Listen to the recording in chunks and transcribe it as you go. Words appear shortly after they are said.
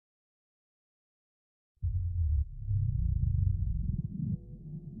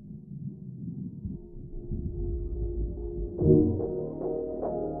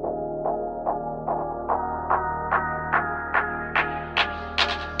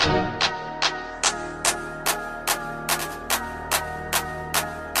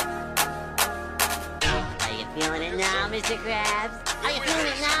now, Mr. Krabs? Are you feeling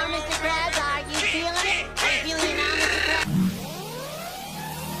it now, Mr. Krabs? Are you feeling it? Are you feeling it now, Mr. Krabs?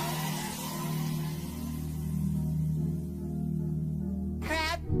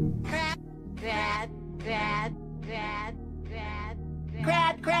 Crab, crab, crab, crab, crab,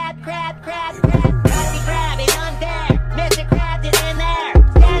 crab, crab, crab, crab, crab, crab. Krusty Krab is on there. Mr. Krabs is in there,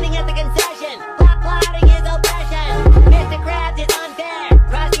 standing at the concession, plotting his oppression. Mr. Krabs is on there.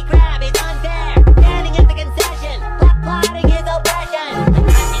 Krusty Krab is on there, standing at the concession, plotting his oppression. The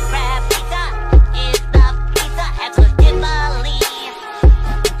Krusty Krab pizza is the pizza absolutely.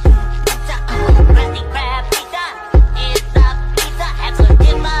 Krusty Krab pizza is the pizza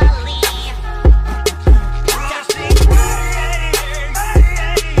absolutely.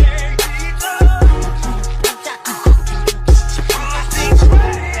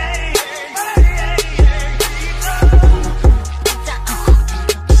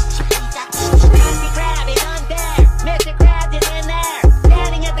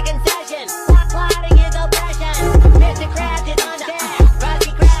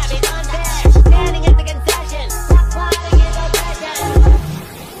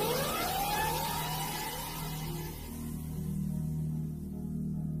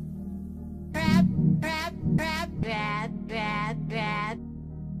 Crab, crab, crab,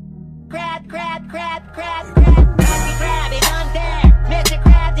 crab, crab, crab, crab.